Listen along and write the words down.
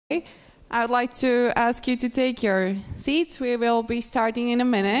I would like to ask you to take your seats. We will be starting in a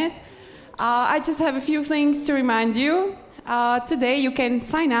minute. I just have a few things to remind you. Today you can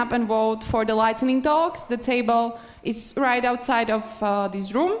sign up and vote for the lightning talks. The table is right outside of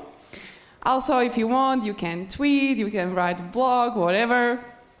this room. Also, if you want, you can tweet, you can write a blog, whatever.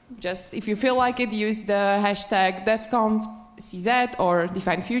 Just if you feel like it, use the hashtag DevConfCZ or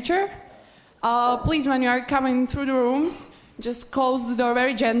Define Future. Please, when you are coming through the rooms, just close the door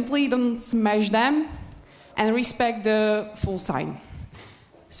very gently, don't smash them, and respect the full sign.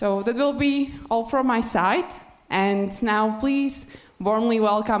 So that will be all from my side. And now, please, warmly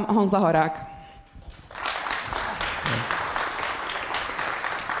welcome Honza Horák.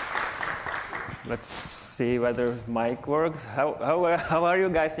 Let's see whether mic works. How are you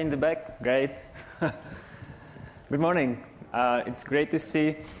guys in the back? Great. Good morning. It's great to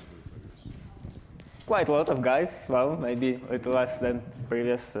see quite a lot of guys. Well, maybe a little less than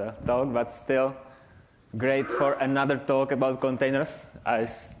previous talk, but still great for another talk about containers. I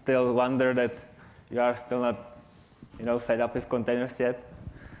still wonder that you are still not, fed up with containers yet.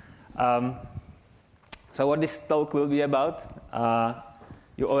 So what this talk will be about?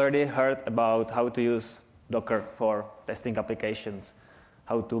 You already heard about how to use Docker for testing applications,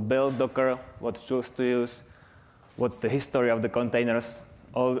 how to build Docker, what tools to use, what's the history of the containers,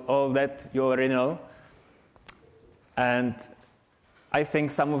 all that you already know. And I think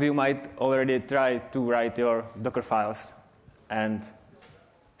some of you might already try to write your Docker files and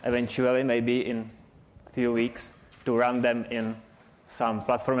eventually, maybe in a few weeks, to run them in some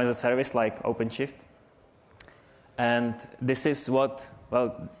platform as a service like OpenShift. And this is what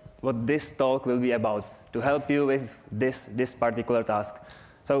this talk will be about, to help you with this particular task.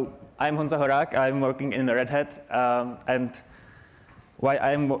 So I'm Honza Horák. I'm working in Red Hat. And why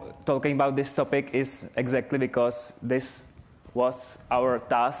I'm talking about this topic is exactly because this was our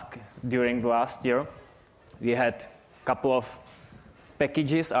task during the last year. We had a couple of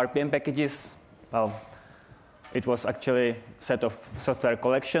packages, RPM packages. Well, it was actually a set of software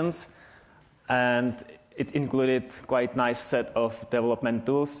collections, and it included quite nice set of development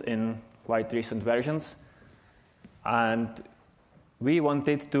tools in quite recent versions. And we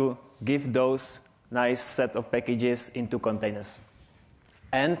wanted to give those nice set of packages into containers.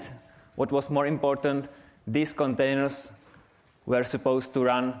 And what was more important, these containers were supposed to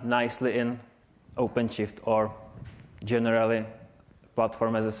run nicely in OpenShift or generally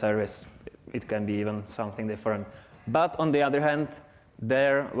platform as a service. It can be even something different. But on the other hand,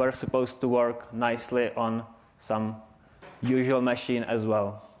 they were supposed to work nicely on some usual machine as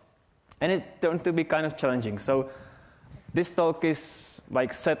well. And it turned to be kind of challenging. So this talk is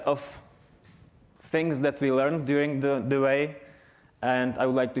like a set of things that we learned during the way, and I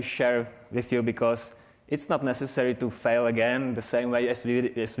would like to share with you because it's not necessary to fail again the same way as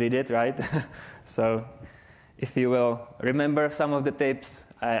we did, right? So if you will remember some of the tips,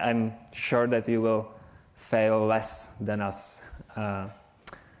 I'm sure that you will fail less than us.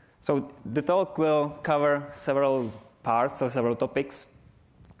 So the talk will cover several parts or several topics.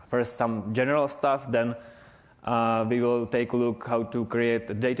 First, some general stuff, then we will take a look how to create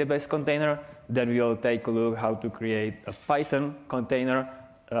a database container. Then we will take a look how to create a Python container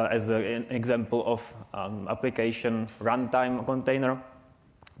as an example of application runtime container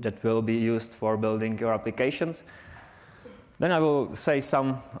that will be used for building your applications. Then I will say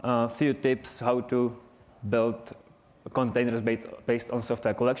some few tips how to build containers based on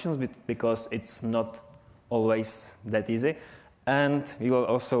software collections, because it's not always that easy. And we will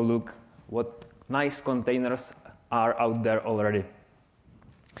also look what nice containers are out there already.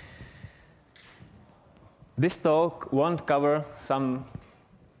 This talk won't cover some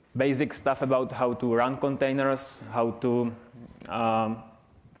basic stuff about how to run containers, how to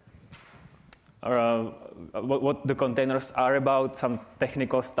what the containers are about, some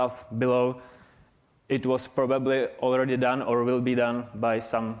technical stuff below. It was probably already done or will be done by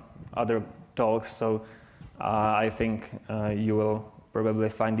some other talks, so I think you will probably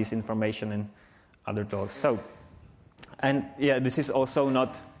find this information in other talks. So, and yeah, this is also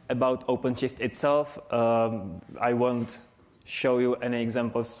not about OpenShift itself. I won't show you any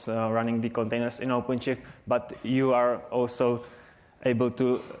examples running the containers in OpenShift, but you are also able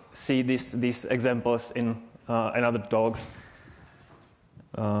to see these examples in another talks.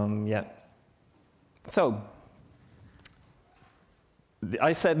 Yeah. So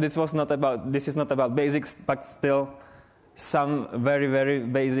I said this is not about basics, but still some very, very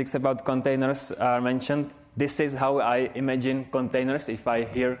basics about containers are mentioned. This is how I imagine containers if I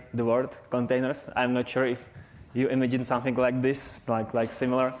hear the word containers. I'm not sure if you imagine something like this, like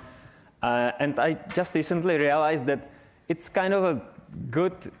similar. And I just recently realized that it's kind of a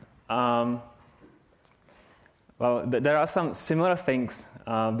good. Well, there are some similar things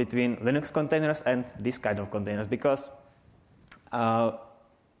between Linux containers and this kind of containers, because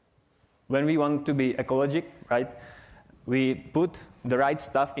when we want to be ecologic, right, we put the right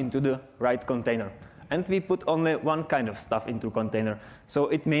stuff into the right container. And we put only one kind of stuff into container. So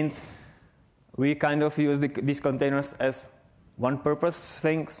it means we kind of use these containers as one-purpose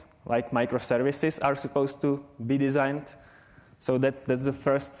things, like microservices are supposed to be designed. So that's the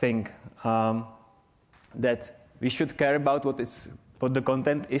first thing, that we should care about what the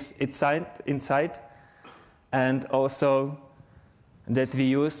content is inside, and also that we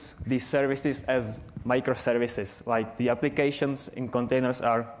use these services as microservices, like the applications in containers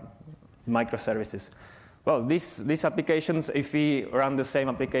are microservices. Well, these applications, if we run the same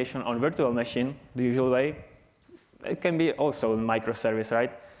application on virtual machine, the usual way, it can be also a microservice,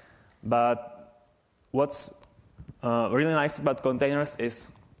 right? But what's really nice about containers is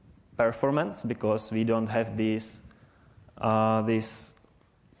performance, because we don't have this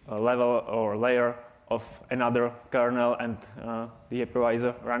level or layer of another kernel and the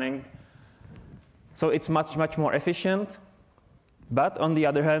hypervisor running. So it's much more efficient. But on the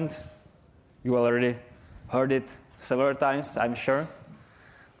other hand, you already heard it several times, I'm sure.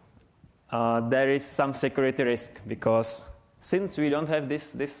 There is some security risk, because since we don't have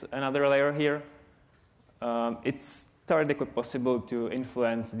this another layer here, it's theoretically possible to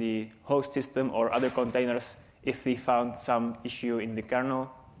influence the host system or other containers if we found some issue in the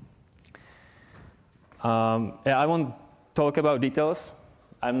kernel. I won't talk about details.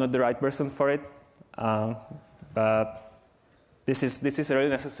 I'm not the right person for it. But this is really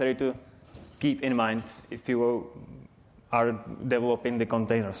necessary to keep in mind if you are developing the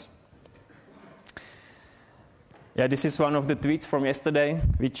containers. Yeah, this is one of the tweets from yesterday,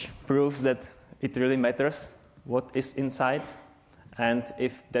 which proves that it really matters what is inside, and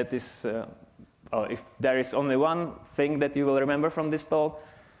if that is, if there is only one thing that you will remember from this talk,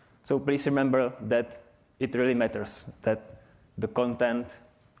 so please remember that it really matters, that the content,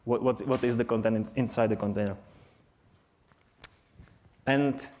 what is the content inside the container.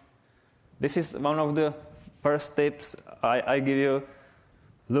 And this is one of the first tips I give you.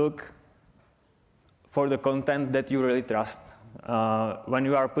 Look for the content that you really trust. When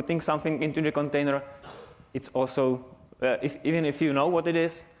you are putting something into the container, it's also, even if you know what it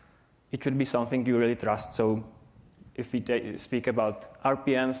is, it should be something you really trust. So if we speak about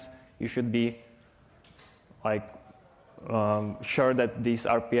RPMs, you should be like sure that these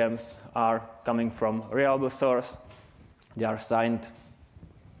RPMs are coming from a reliable source. They are signed.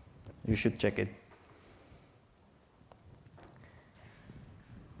 You should check it.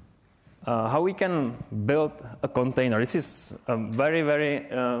 How we can build a container. This is very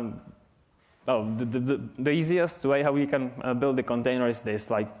the easiest way how we can build the container is this,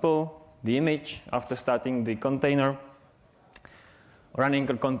 like pull the image after starting the container, running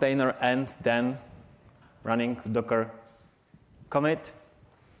a container, and then running Docker commit,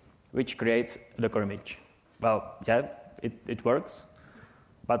 which creates a Docker image. Well, yeah, it works,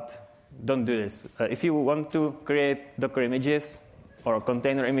 but don't do this. If you want to create Docker images or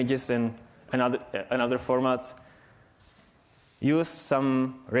container images in another formats, use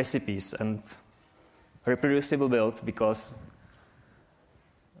some recipes and reproducible builds, because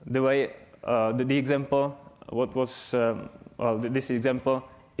the way the example, this example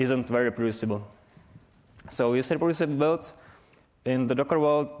isn't very reproducible. So use reproducible builds. In the Docker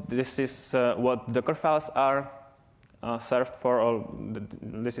world, this is what Docker files are served for, or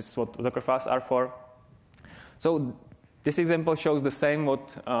this is what Docker files are for. So this example shows the same what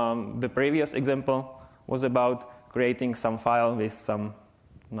the previous example was about, creating some file with some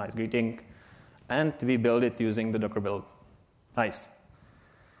nice greeting, and we build it using the Docker build. Nice.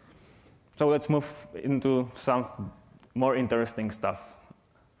 So let's move into some more interesting stuff.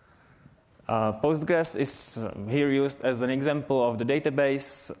 Postgres is here used as an example of the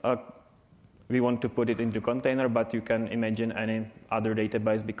database. We want to put it into container, but you can imagine any other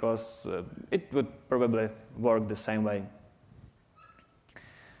database, because it would probably work the same way.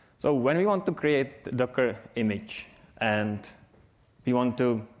 So when we want to create a Docker image and we want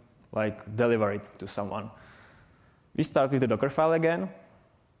to deliver it to someone, we start with the Docker file again.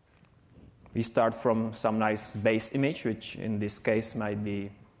 We start from some nice base image, which in this case might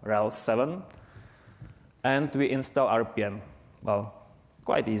be rel 7, and we install RPM. Well,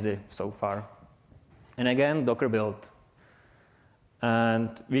 quite easy so far. And again, Docker build. And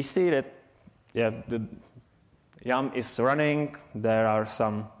we see that the yum is running. There are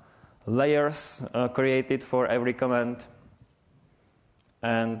some layers created for every command.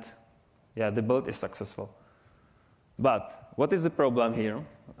 And the build is successful. But what is the problem here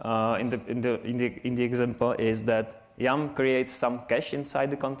in the example is that yum creates some cache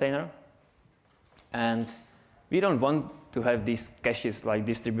inside the container, and we don't want to have these caches like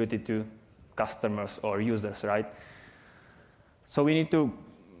distributed to customers or users, right? So we need to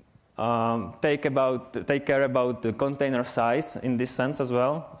take care about the container size in this sense as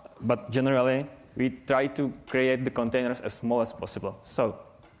well. But generally, we try to create the containers as small as possible. So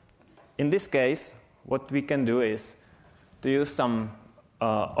in this case, what we can do is to use some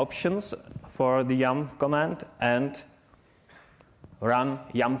options for the yum command and run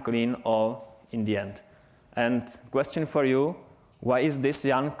yum clean all in the end. And question for you, why is this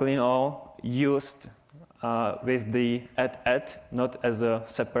yum clean all used with the add, not as a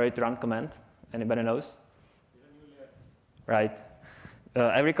separate run command? Anybody knows? Right.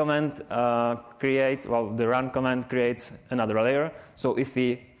 Every command the run command creates another layer. So if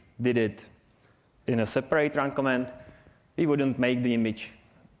we did it in a separate run command, we wouldn't make the image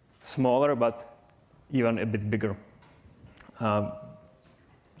smaller, but even a bit bigger.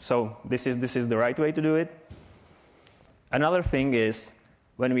 So this is the right way to do it. Another thing is,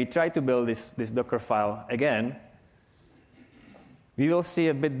 when we try to build this Docker file again, we will see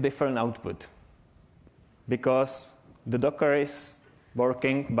a bit different output, because the Docker is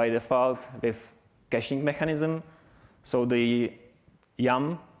working by default with caching mechanism. So the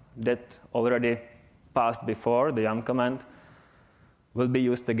yum that already passed before, the yum command, will be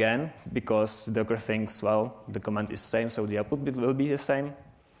used again, because Docker thinks, well, the command is the same, so the output will be the same.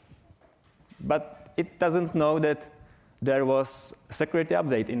 But it doesn't know that there was a security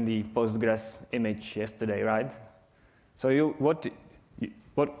update in the Postgres image yesterday, right? So what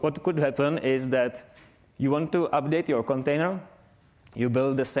could happen is that you want to update your container, you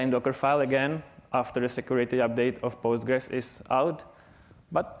build the same Docker file again after the security update of Postgres is out,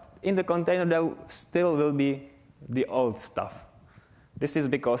 but in the container there still will be the old stuff. This is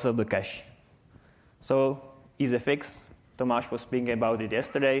because of the cache. So easy fix, Tomáš was speaking about it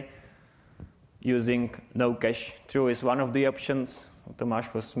yesterday. Using no cache true is one of the options.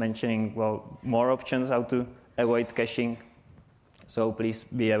 Tomáš was mentioning, well, more options how to avoid caching. So please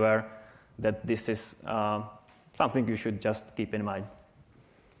be aware that this is something you should just keep in mind.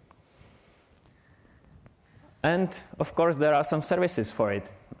 And of course, there are some services for it.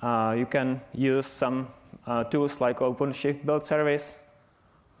 You can use some tools like OpenShift build service,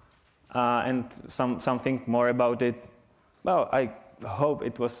 and something more about it. Well, I hope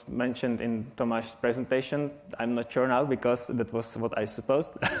it was mentioned in Tomáš's presentation. I'm not sure now, because that was what I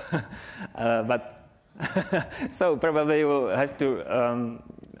supposed. But so probably you will have to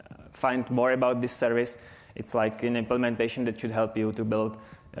find more about this service. It's like an implementation that should help you to build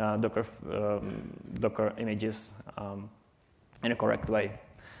Docker images in a correct way.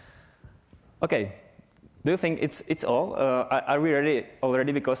 Okay, do you think it's all? Are we ready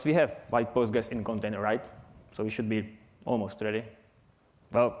already? Because we have like Postgres in container, right? So we should be almost ready.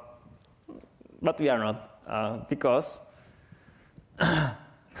 Well, but we are not, because there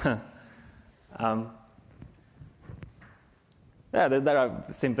are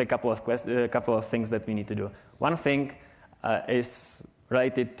simply a couple of things that we need to do. One thing is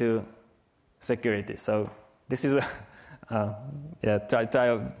related to security. So this is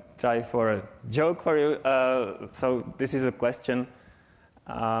try for a joke for you. So this is a question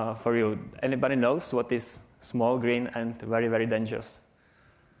for you. Anybody knows what is small, green, and very, very dangerous?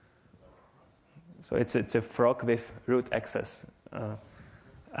 So it's a frog with root access.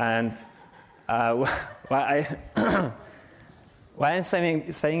 And why I'm saying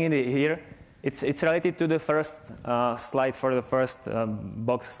it here, it's related to the first slide, for the first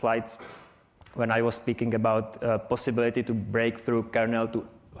box slide, when I was speaking about possibility to break through kernel to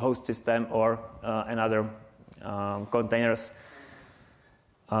host system or another containers.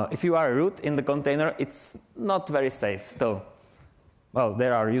 If you are root in the container, it's not very safe still. Well,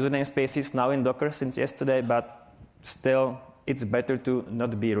 there are username spaces now in Docker since yesterday, but still it's better to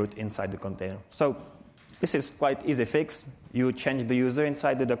not be root inside the container. So this is quite easy fix. You change the user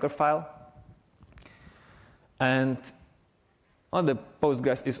inside the Docker file, and the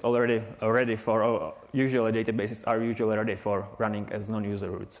Postgres is already ready for, usually databases are usually ready for running as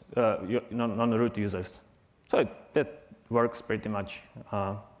non-user roots, non-root users. So that works pretty much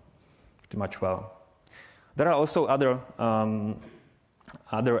well. There are also other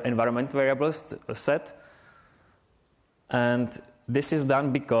environment variables set, and this is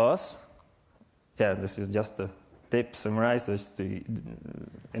done because, this is just a tip summarized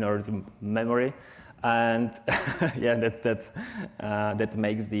in order to memory, and that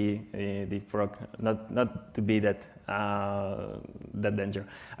makes the frog not to be that danger.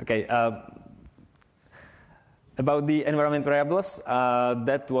 Okay, About the environment variables,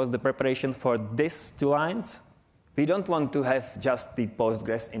 that was the preparation for these 2 lines. We don't want to have just the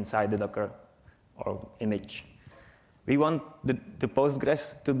Postgres inside the Docker or image. We want the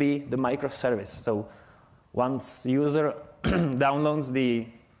Postgres to be the microservice. So once user downloads the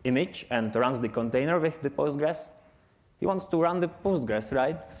image and runs the container with the Postgres, he wants to run the Postgres,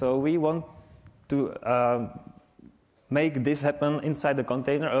 right? So we want to make this happen inside the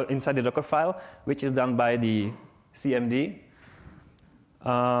container, inside the Docker file, which is done by the cmd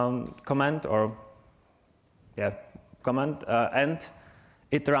command and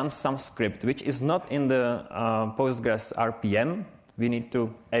it runs some script, which is not in the Postgres RPM. We need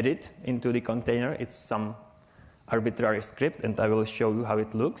to add it into the container. It's some arbitrary script, and I will show you how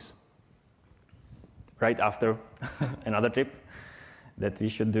it looks right after another tip that we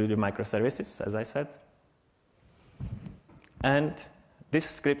should do the microservices, as I said. And this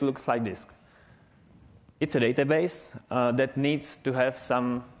script looks like this. It's a database that needs to have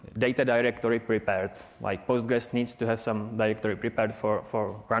some data directory prepared. Like Postgres needs to have some directory prepared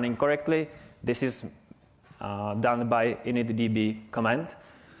for running correctly. This is done by initdb command.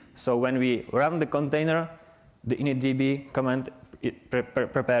 So when we run the container, the initdb command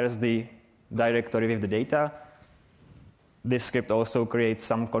prepares the directory with the data. This script also creates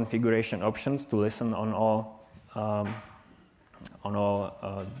some configuration options to listen on all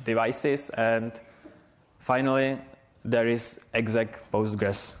devices. And finally, there is exec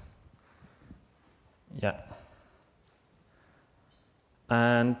Postgres. Yeah.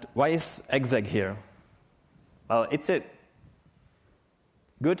 And why is exec here? Well, it's a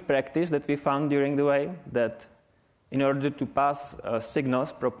good practice that we found during the way that in order to pass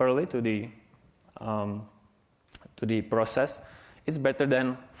signals properly to the process, it's better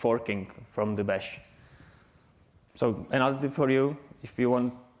than forking from the bash. So another tip for you, if you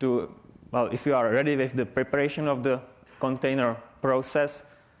want to, well, if you are ready with the preparation of the container process,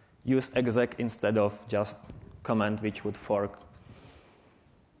 use exec instead of just command which would fork.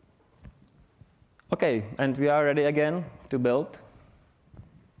 Okay, and we are ready again to build,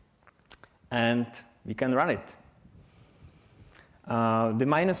 and we can run it. The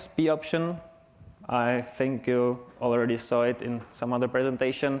 -p option, I think you already saw it in some other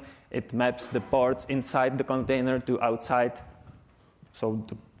presentation. It maps the ports inside the container to outside, so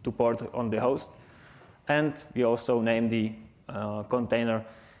to port on the host. And we also name the container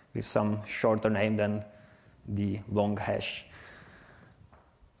with some shorter name than the long hash.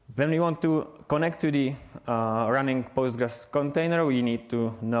 When we want to connect to the running Postgres container, we need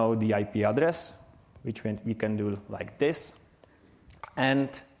to know the IP address, which we can do like this. And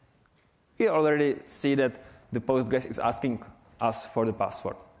we already see that the Postgres is asking us for the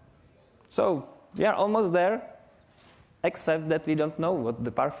password. So we are almost there, except that we don't know what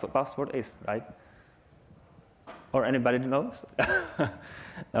the password is, right? Or anybody knows?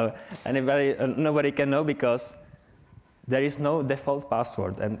 No, nobody can know because there is no default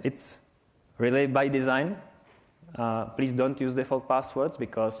password, and it's really by design. Please don't use default passwords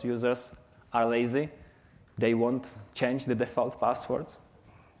because users are lazy. They won't change the default passwords.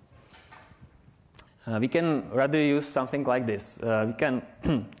 We can rather use something like this. We can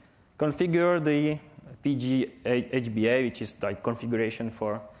configure the PGHBA, which is like configuration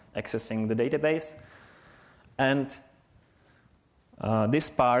for accessing the database. And this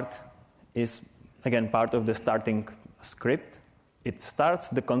part is, again, part of the starting script. It starts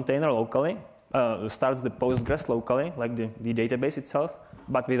the container locally, starts the Postgres locally, like the database itself,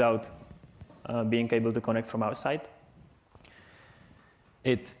 but without being able to connect from outside.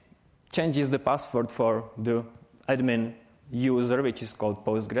 It changes the password for the admin user, which is called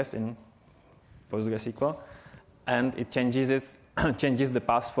Postgres in PostgreSQL, and it changes the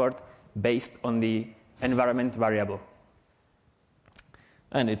password based on the environment variable.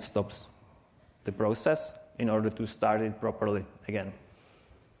 And it stops the process in order to start it properly again.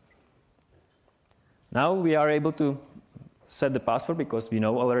 Now we are able to set the password because we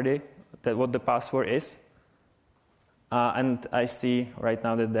know already that what the password is. And I see right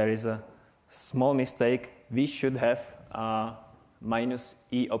now that there is a small mistake. We should have a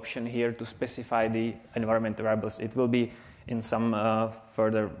 -e option here to specify the environment variables. It will be in some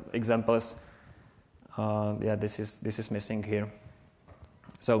further examples. Yeah, this is missing here.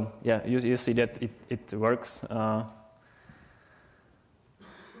 So yeah, you see that it works.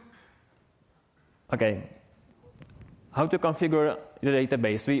 Okay, how to configure the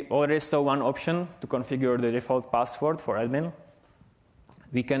database? We already saw one option to configure the default password for admin.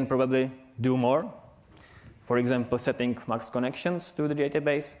 We can probably do more. For example, setting max connections to the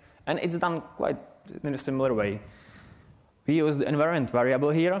database, and it's done quite in a similar way. we use the environment variable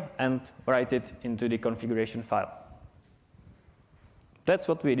here and write it into the configuration file. That's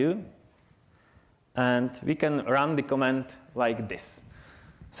what we do. And we can run the command like this,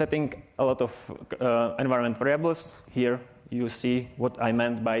 setting a lot of environment variables. Here you see what I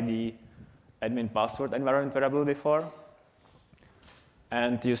meant by the admin password environment variable before.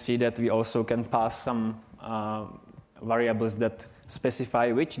 And you see that we also can pass some variables that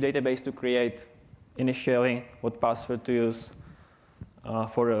specify which database to create initially, what password to use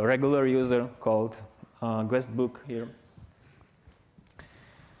for a regular user called guestbook here.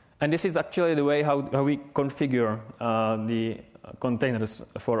 And this is actually the way how we configure the containers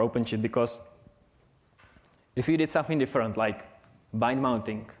for OpenShift, because if you did something different, like bind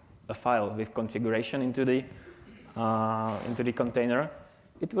mounting a file with configuration into the container,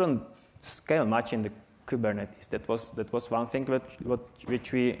 it wouldn't scale much in the Kubernetes. That was one thing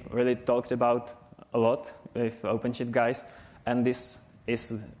which we really talked about a lot with OpenShift guys, and this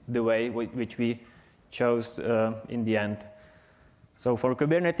is the way which we chose in the end. So for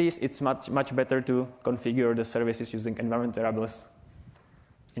Kubernetes, it's much better to configure the services using environment variables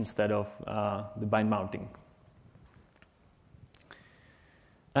instead of the bind mounting.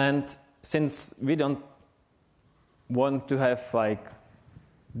 And since we don't want to have like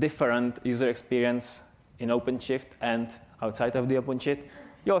different user experience in OpenShift and outside of the OpenShift,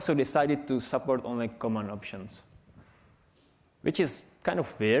 we also decided to support only common options, which is kind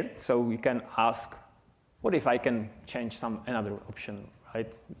of weird. So we can ask, what if I can change another option,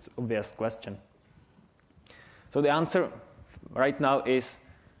 right? It's an obvious question. So the answer right now is,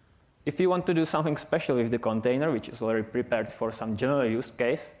 if you want to do something special with the container, which is already prepared for some general use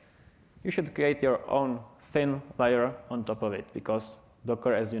case, you should create your own thin layer on top of it, because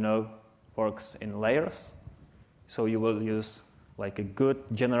Docker, as you know, works in layers. So you will use like a good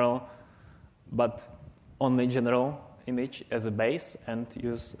general, but only general image as a base, and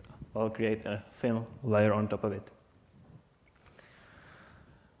create a thin layer on top of it.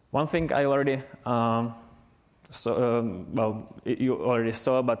 One thing I already you already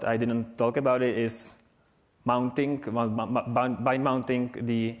saw, but I didn't talk about it, is mounting, by mounting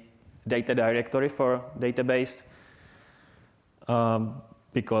the data directory for database,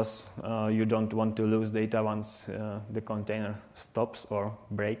 because you don't want to lose data once the container stops or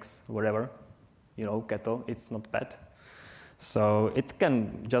breaks, whatever. You know, kettle, it's not bad. So it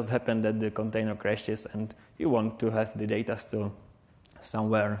can just happen that the container crashes and you want to have the data still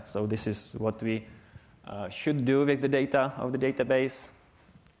somewhere. So this is what we should do with the data of the database.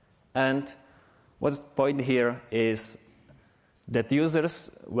 And what's the point here is that users,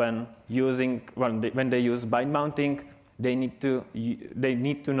 when they use bind mounting, they need to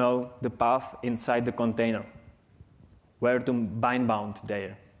know the path inside the container, where to bind mount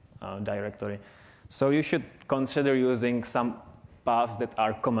their directory. So you should consider using some paths that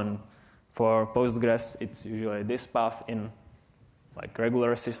are common. For Postgres, it's usually this path in like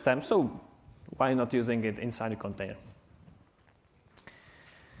regular system. So why not using it inside the container?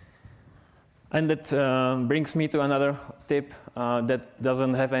 And that brings me to another tip that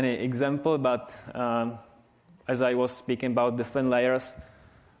doesn't have any example, but as I was speaking about the thin layers,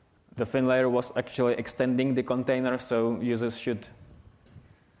 the thin layer was actually extending the container, so users should,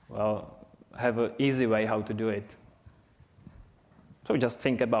 have an easy way how to do it. So just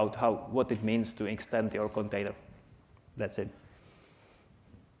think about what it means to extend your container. That's it.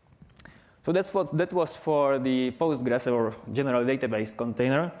 So that was for the Postgres or general database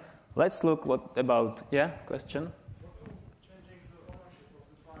container. Let's look what about, question? What about changing the ownership of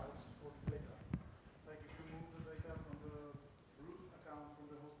the files for the data? Like if you move the data from the root account from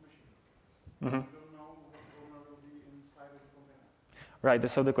the host machine, you don't know what the owner will be inside of the container. Right,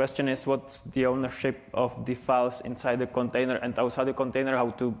 so the question is, what's the ownership of the files inside the container and outside the container,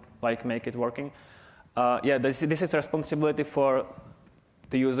 how to make it working? This is responsibility for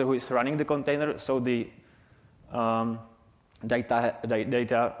the user who is running the container, so the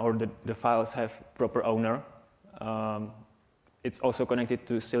data or the files have proper owner. It's also connected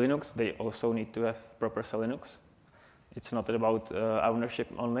to CLinux. They also need to have proper CLinux. It's not about ownership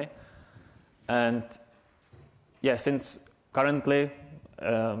only. And since currently,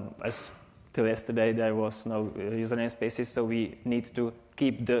 as till yesterday, there was no user namespaces, so we need to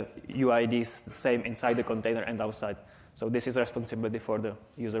keep the UIDs the same inside the container and outside. So this is responsibility for the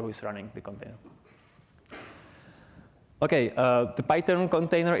user who is running the container. Okay, the Python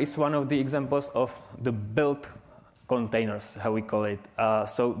container is one of the examples of the build containers, how we call it.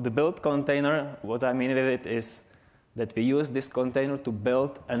 So the build container, what I mean with it is that we use this container to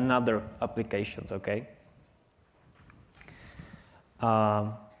build another applications, okay?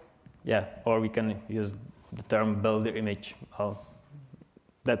 Or we can use the term build the image.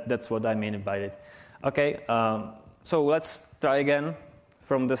 That's what I mean by it. Okay, so let's try again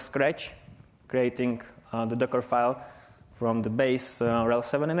from the scratch, creating the Docker file from the base RHEL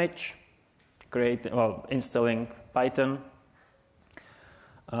 7 image, installing Python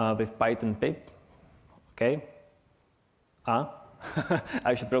with Python pip. Okay.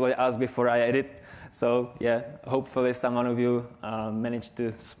 I should probably ask before I edit. So yeah, hopefully someone of you managed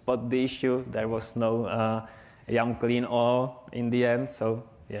to spot the issue. There was no yum clean all in the end. So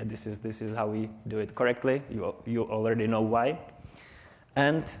yeah, this is how we do it correctly. You already know why.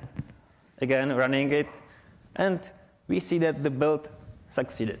 And again, running it, and we see that the build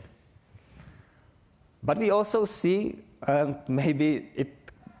succeeded. But we also see, maybe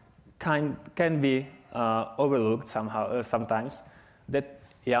it can be overlooked sometimes, that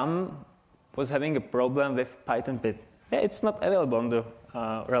yum was having a problem with Python pip. Yeah, it's not available on the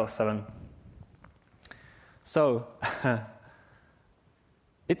RHEL 7. So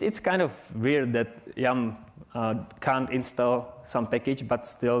it's kind of weird that yum can't install some package, but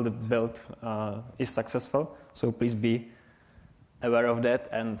still the build is successful. So please be aware of that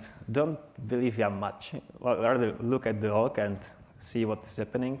and don't believe yum much. Well, rather look at the log and see what is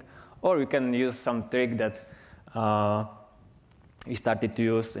happening. Or you can use some trick that we started to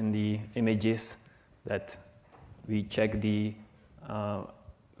use in the images, that we check the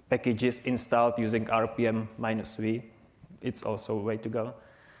packages installed using RPM -v. It's also a way to go.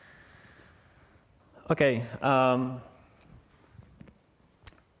 Okay,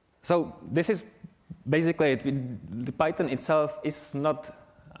 so this is basically it. The Python itself is not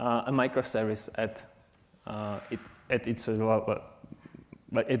a microservice at its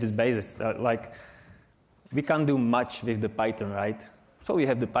but it is basis. Like, we can't do much with the Python, right? So we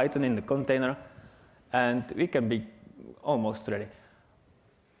have the Python in the container, and we can be almost ready.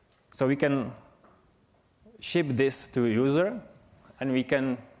 So we can ship this to a user, and we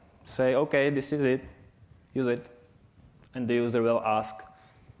can say, okay, this is it, use it. And the user will ask,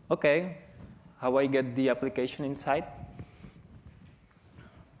 okay, how I get the application inside?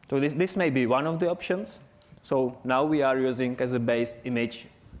 So this may be one of the options. So now we are using as a base image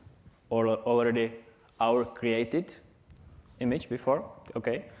or already our created image before.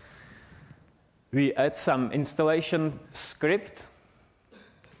 Okay. We add some installation script.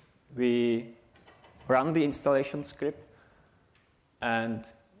 We run the installation script and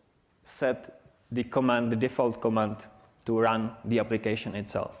set the command, the default command, to run the application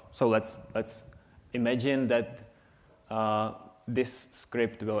itself. So let's imagine that this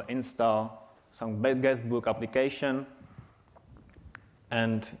script will install some guestbook application,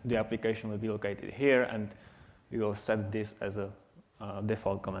 and the application will be located here, and we will set this as a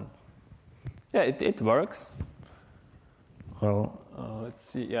default command. Yeah, it works. Well, let's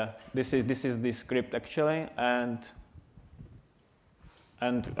see. Yeah, this is the script actually, and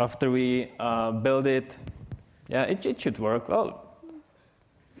after we build it, yeah, it should work. Well,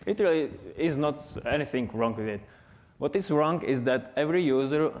 it really is not anything wrong with it. What is wrong is that every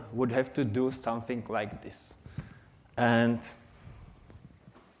user would have to do something like this. And,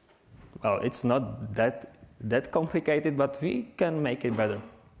 well, it's not that complicated, but we can make it better.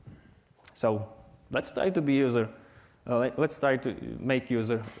 So let's try to be user. Let's try to make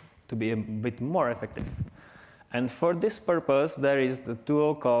user to be a bit more effective. And for this purpose, there is the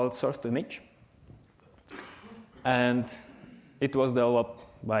tool called source to image. And it was developed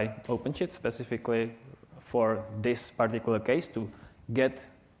by OpenShift specifically for this particular case, to get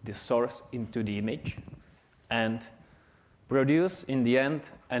the source into the image and produce in the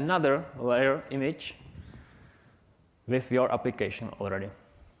end another layer image with your application already.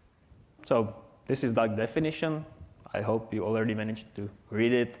 So this is like definition. I hope you already managed to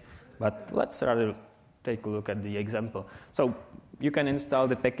read it, but let's rather take a look at the example. So you can install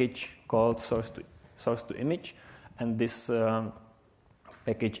the package called source to image, and this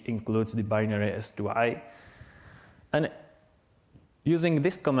package includes the binary s2i. And using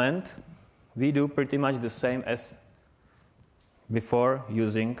this command, we do pretty much the same as before,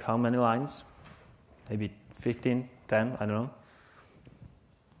 using how many lines? Maybe 15, 10, I don't know.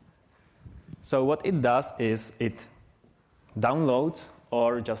 So what it does is it downloads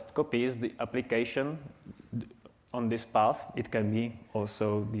or just copies the application on this path. It can be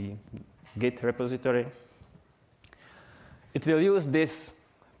also the Git repository. It will use this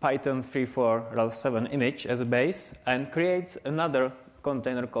Python 3.4 RHEL 7 image as a base and creates another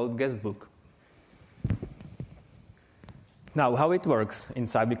container called guestbook. Now, how it works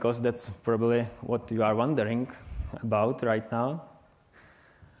inside, because that's probably what you are wondering about right now.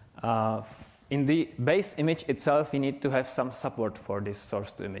 In the base image itself, we need to have some support for this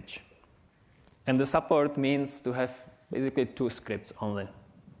source to image. And the support means to have basically 2 scripts only.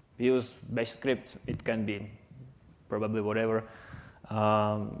 We use bash scripts. It can be probably whatever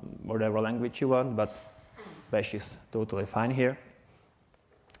language you want, but bash is totally fine here.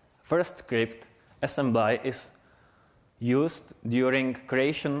 First script, assembly, is used during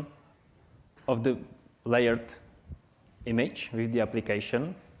creation of the layered image with the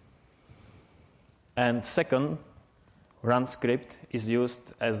application. And second, run script is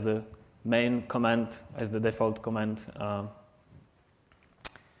used as the main command, as the default command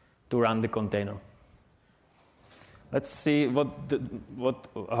to run the container. Let's see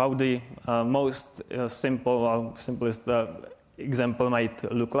how the most simplest example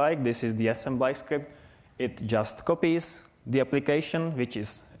might look like. This is the assembly script. It just copies the application, which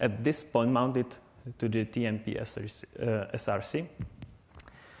is at this point mounted to the TMP SRC.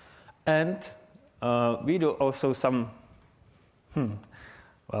 And we do also some,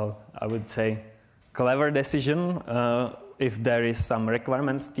 I would say, clever decision if there is some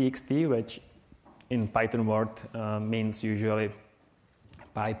requirements txt, which in Python world means usually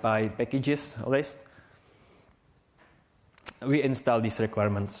py packages list. We install these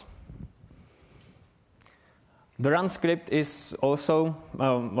requirements. The run script is also,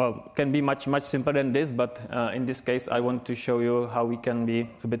 can be much simpler than this, but in this case I want to show you how we can be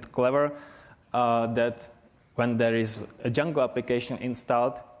a bit clever, that when there is a Django application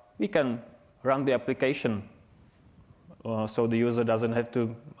installed, we can run the application so the user doesn't have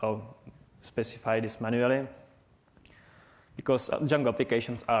to specify this manually, because Django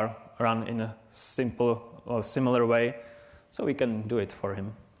applications are run in a simple or similar way, so we can do it for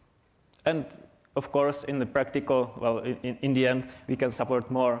him. And of course, in the practical, in the end, we can support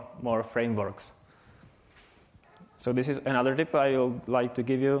more frameworks. So this is another tip I would like to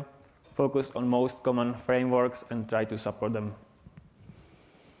give you. Focus on most common frameworks and try to support them.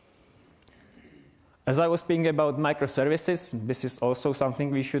 As I was speaking about microservices, this is also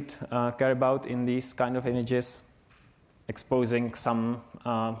something we should care about in these kind of images. Exposing some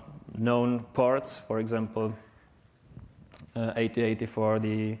known ports, for example, 8080 for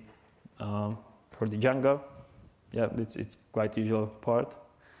the Django. Yeah, it's quite usual port.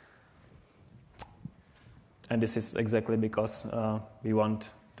 And this is exactly because we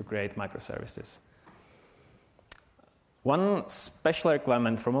want to create microservices. One special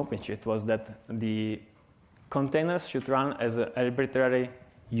requirement from OpenShift was that the containers should run as an arbitrary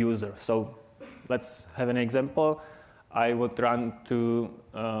user. So let's have an example. I would run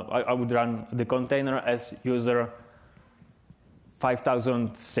the container as user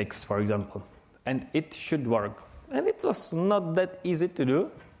 5006, for example, and it should work. And it was not that easy to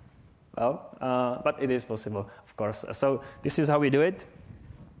do, but it is possible, of course. So this is how we do it.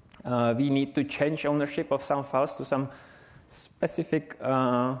 We need to change ownership of some files to some specific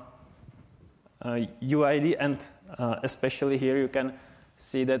UID, and especially here you can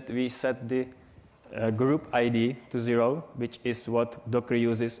see that we set the group ID to 0, which is what Docker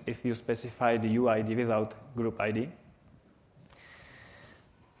uses if you specify the UID without group ID.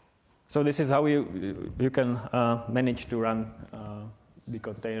 So this is how you can manage to run the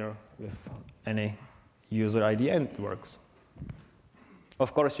container with any user ID, and it works.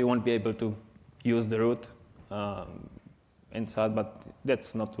 Of course, you won't be able to use the root inside, but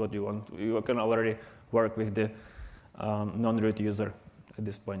that's not what you want. You can already work with the non-root user at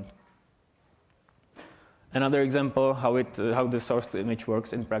this point. Another example how the source to image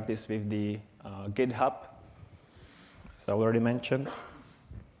works in practice with the GitHub, as I already mentioned.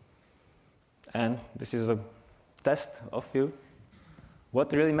 And this is a test of you.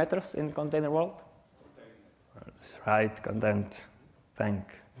 What really matters in container world? Container. That's right, content.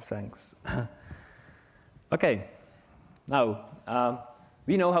 Thanks. Okay. Now,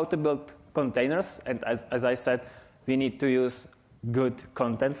 we know how to build containers, and as I said, we need to use good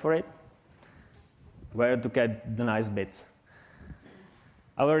content for it. Where to get the nice bits?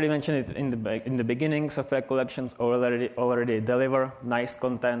 I already mentioned it in the beginning. Software collections already deliver nice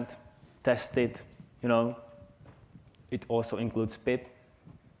content. Test it. It also includes pip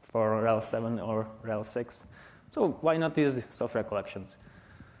for RHEL 7 or RHEL 6. So why not use software collections?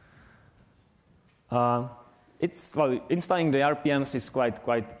 Installing the RPMs is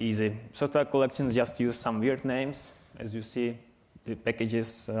quite easy. Software collections just use some weird names. As you see, the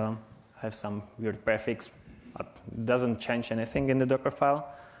packages have some weird prefix, but doesn't change anything in the Docker file.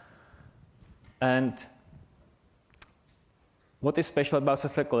 And what is special about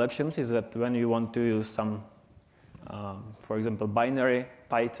software collections is that when you want to use some, for example, binary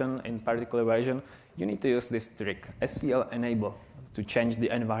Python in particular version, you need to use this trick, SCL enable, to change the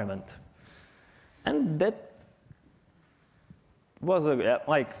environment. And that was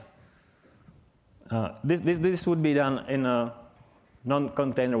This would be done in a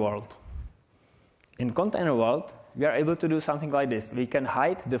non-container world. In container world, we are able to do something like this. We can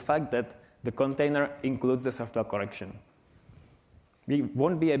hide the fact that the container includes the software collection. We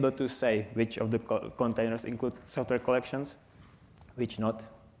won't be able to say which of the containers include software collections, which not.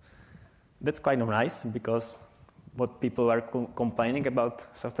 That's kind of nice, because what people are complaining about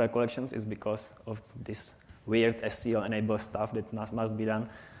software collections is because of this weird SEO-enabled stuff that must be done,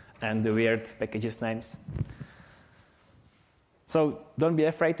 and the weird packages names. So don't be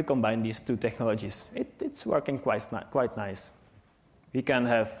afraid to combine these two technologies. It's working quite nice. We can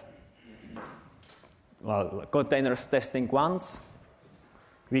have containers testing once.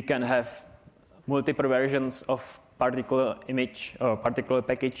 We can have multiple versions of particular image or particular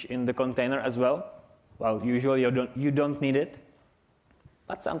package in the container as well. Well, usually you don't need it,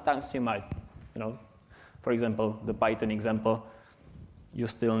 but sometimes you might. For example, the Python example, you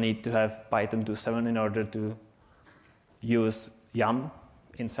still need to have Python 2.7 in order to use yum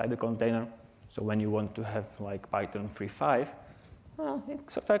inside the container. So when you want to have like Python 3.5,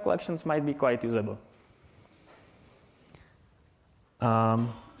 software collections might be quite usable.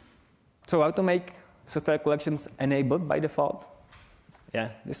 So how to make software collections enabled by default?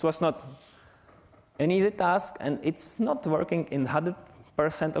 Yeah, this was not an easy task, and it's not working in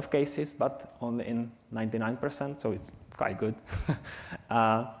 100% of cases, but only in 99%, so it's quite good.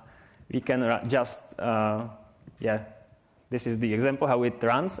 We can just, this is the example how it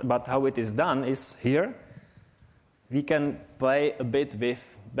runs, but how it is done is here. We can play a bit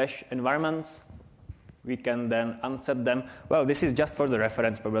with bash environments. We can then unset them. Well, this is just for the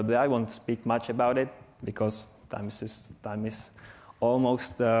reference, probably. I won't speak much about it because time is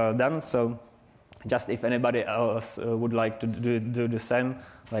almost done. So just if anybody else would like to do the same,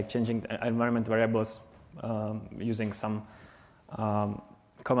 like changing the environment variables using some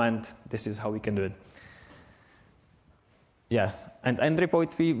command, this is how we can do it. Yeah, and entry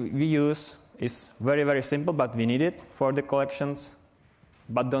point we use is very, very simple, but we need it for the collections.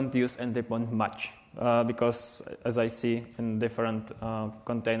 But don't use entry point much. Because as I see in different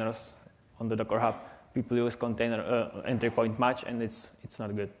containers on the Docker Hub, people use container entry point much, and it's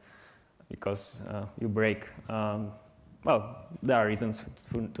not good because you break. Well, there are reasons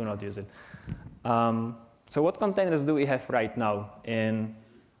to not use it. So what containers do we have right now in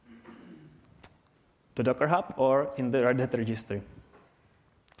the Docker Hub or in the Red Hat registry?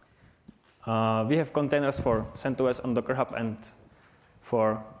 We have containers for CentOS on Docker Hub and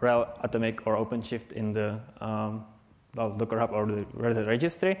for RHEL, Atomic, or OpenShift in the Docker Hub or the Red Hat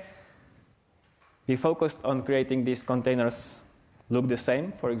registry. We focused on creating these containers look the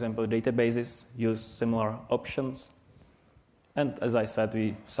same. For example, databases use similar options. And as I said,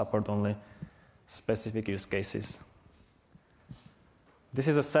 we support only specific use cases. This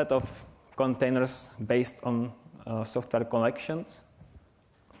is a set of containers based on software collections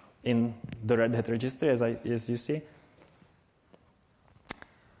in the Red Hat registry, as you see.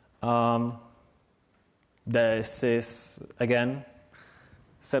 This is, again,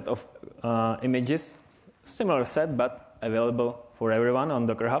 set of images, similar set, but available for everyone on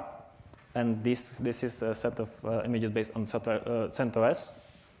Docker Hub. And this is a set of images based on CentOS.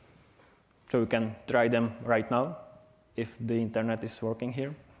 So we can try them right now if the internet is working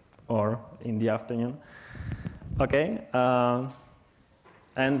here or in the afternoon. Okay.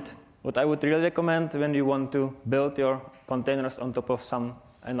 And what I would really recommend when you want to build your containers on top of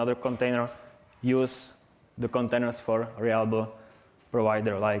another container, use the containers for a reliable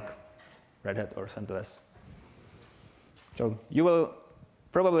provider like Red Hat or CentOS. So you will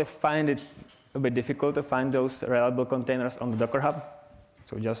probably find it a bit difficult to find those reliable containers on the Docker Hub.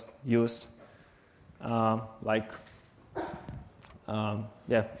 So just use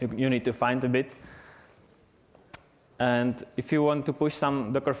you need to find a bit. And if you want to push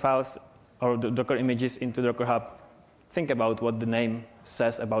some Docker files or the Docker images into Docker Hub, think about what the name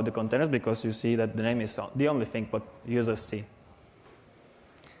says about the containers, because you see that the name is the only thing what users see.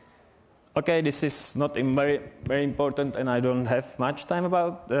 Okay, this is not very, very important, and I don't have much time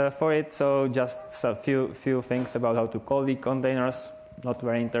for it. So just a few things about how to call the containers. Not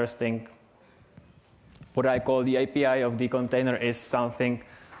very interesting. What I call the API of the container is something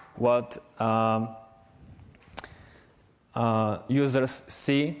what users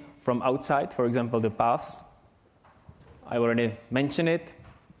see from outside. For example, the PaaS. I already mentioned it.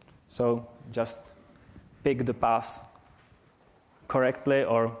 So just pick the PaaS correctly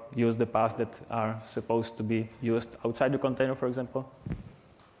or use the PaaS that are supposed to be used outside the container, for example.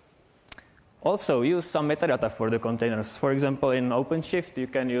 Also, use some metadata for the containers. For example, in OpenShift, you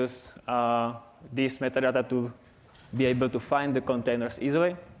can use these metadata to be able to find the containers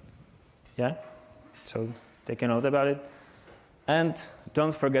easily. Yeah. So take a note about it. And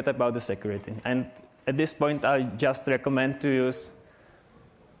don't forget about the security. And at this point, I just recommend to use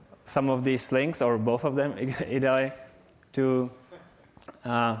some of these links, or both of them, either to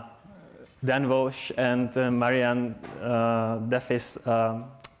Dan Walsh and Marianne Duffy's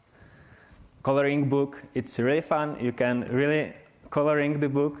coloring book. It's really fun. You can really coloring the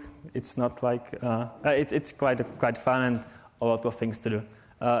book. It's not like it's quite fun and a lot of things to do,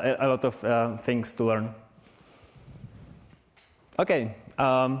 a lot of things to learn. Okay.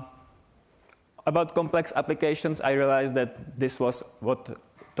 About complex applications, I realized that this was what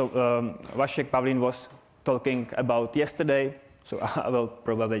Vašek Pavlin was talking about yesterday, so I will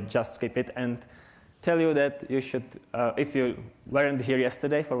probably just skip it and tell you that you should, if you weren't here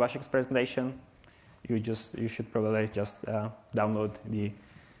yesterday for Vašek's presentation, you should probably just download the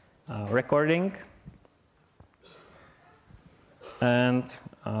recording. And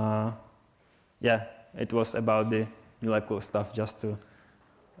yeah, it was about the molecular stuff, just to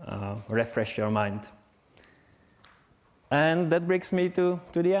refresh your mind. And that brings me to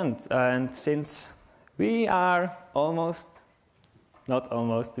the end. And since we are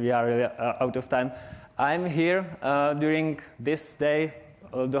we are really out of time, I'm here during this day,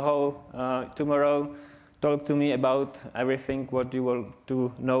 the whole tomorrow. Talk to me about everything what you want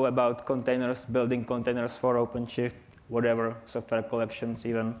to know about containers, building containers for OpenShift, whatever, software collections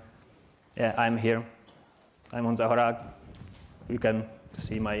even. Yeah, I'm here. I'm Honza Horák. You can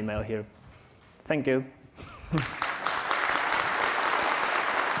see my email here. Thank you.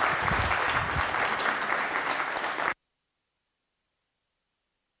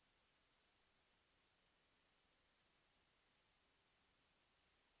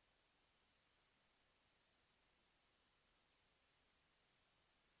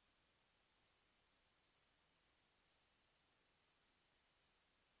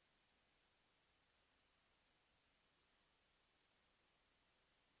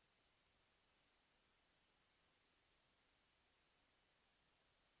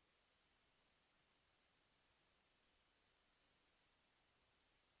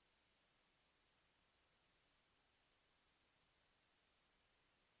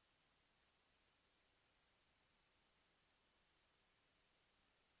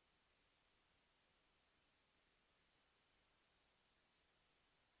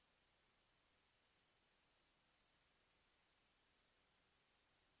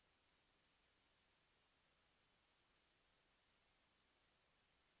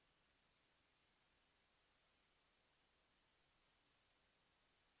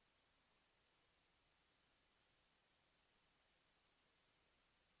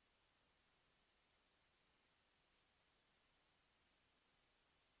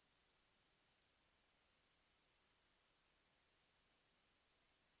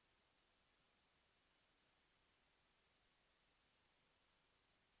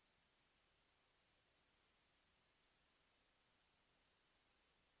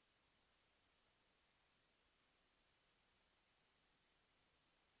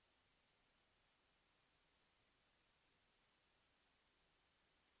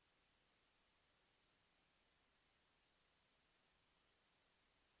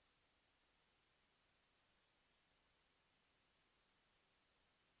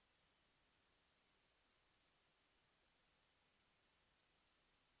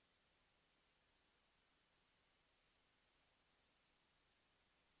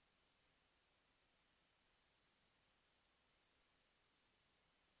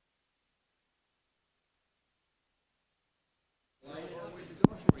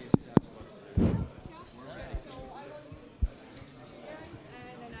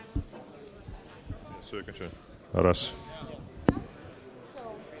 Sökensjön. Ras.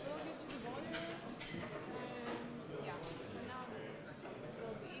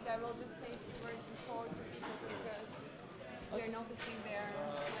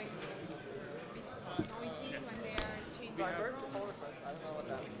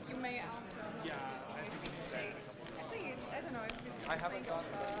 I haven't done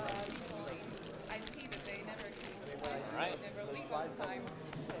I see that they never never leave on time.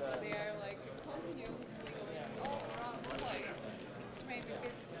 They are like continuously going all around the place, which may be a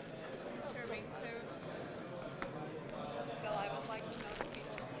bit disturbing. So still, I would like to know the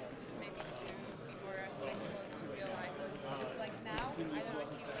people, maybe to be more flexible to realize that it's like now. I don't know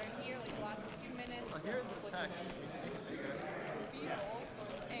if you were here like the last few minutes. Here's the text.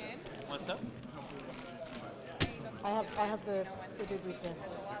 And what's up? I have the reason.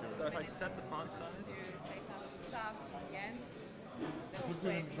 So if I set the font size, to say some stuff at the end, Who's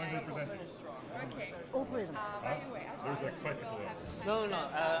going to present? Okay. All three of them. By the way, I There's like five people there. No,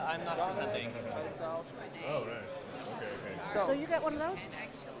 I'm not presenting. Oh, nice. Okay. So you get one of those? and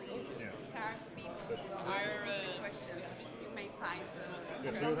actually Yeah. start being the questions you may find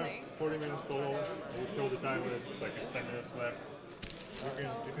Yeah, so you have 40 minutes total. We'll show the time with like it's 10 minutes left. You can,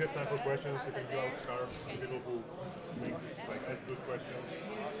 if you have time for questions, you can draw out scarves to people who make, like, ask good questions.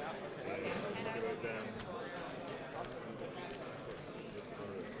 Give it them.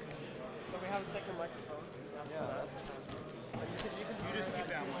 So we have a second microphone. Yeah. You just keep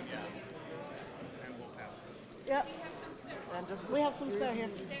that one, yeah. And we'll pass it. Yep. And just We have some spare here.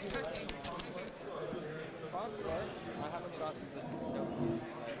 I haven't got the notes.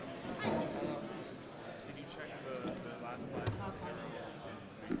 Did you check the last slide?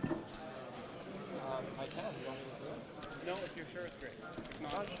 I can. You want me to do it? No, if you're sure it's great. If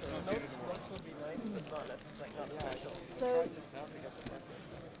not, Not sure. Notes would be nice, but not necessarily not essential. So, Now to get the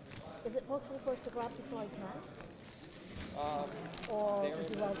microphone. is it possible for us to grab the slides now? Or They're would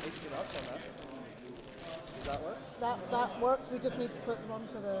in you the rather? station up on that. Does that work? That works. We just need to put them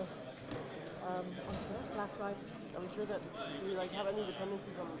onto the flash drive. Are we sure that we like have any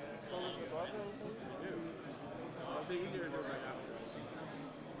dependencies on folders above or anything? it'll be easier to do it right after.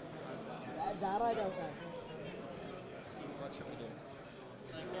 That I don't know. What should we do?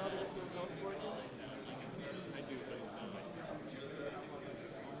 Now that the notes working? I do.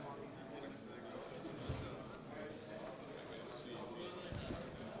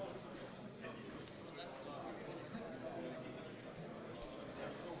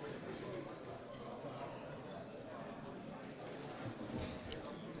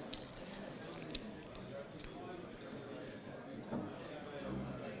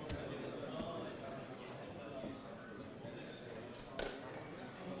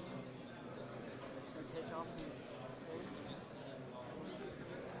 Should we take off these things?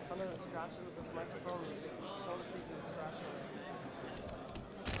 Some of the scratches with this microphone, so to speak, is scratching.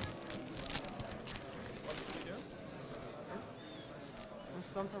 What did we do?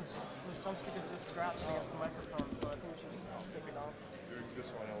 Sometimes, some speakers just scratch against the microphone, so I think we should just take it off. During this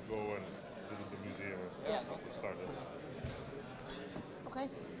one, I'll go and visit the museum and stuff. Yeah. We'll start it.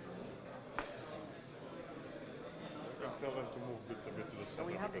 Okay. Tell them to move a bit to the So center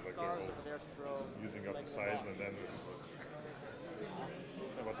we have the because like scars they're over there to throw. all using up like, the size box. and then. Yeah,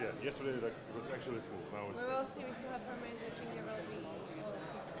 but yeah, yesterday like it was actually full. Now it's. We will see. We still have 4 minutes. I think there will be kind of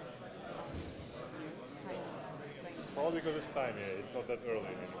Probably because it's time. Yeah, it's not that early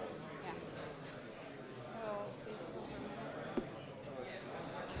anymore. yeah. Oh, so it's still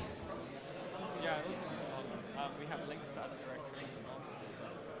Yeah, we have links to that directory and also just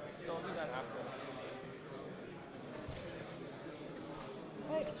that. So we'll do that after.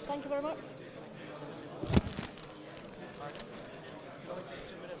 Right. Thank you very much. It always takes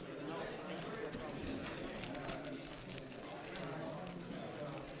 2 minutes for the notes.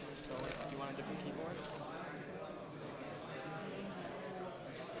 So, you want a different keyboard?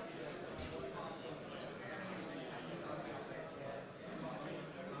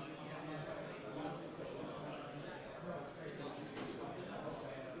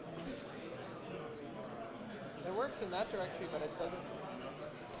 It works in that directory, but it doesn't.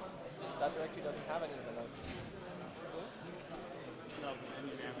 That directory doesn't have any of the notes. See? No, and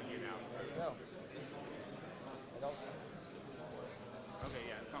you have it here now. No. I don't. Okay,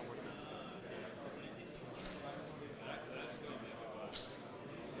 yeah, it's not working.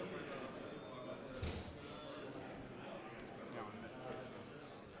 No, and that's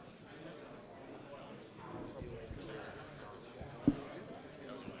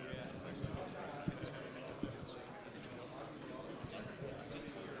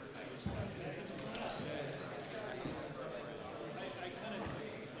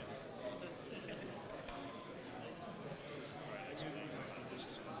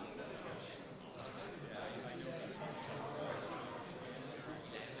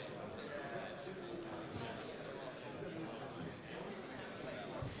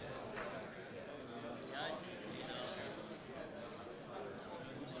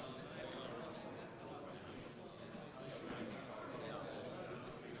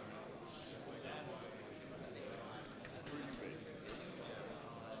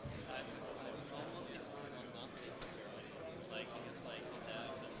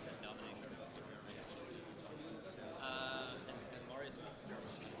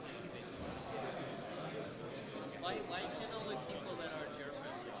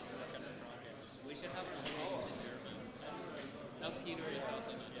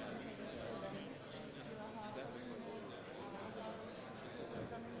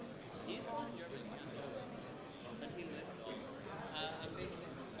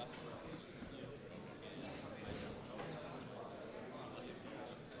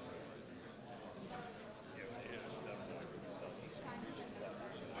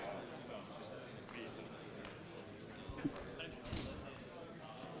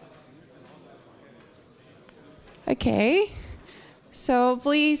Okay. So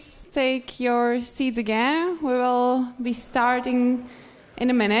please take your seats again. We will be starting in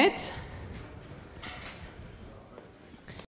a minute.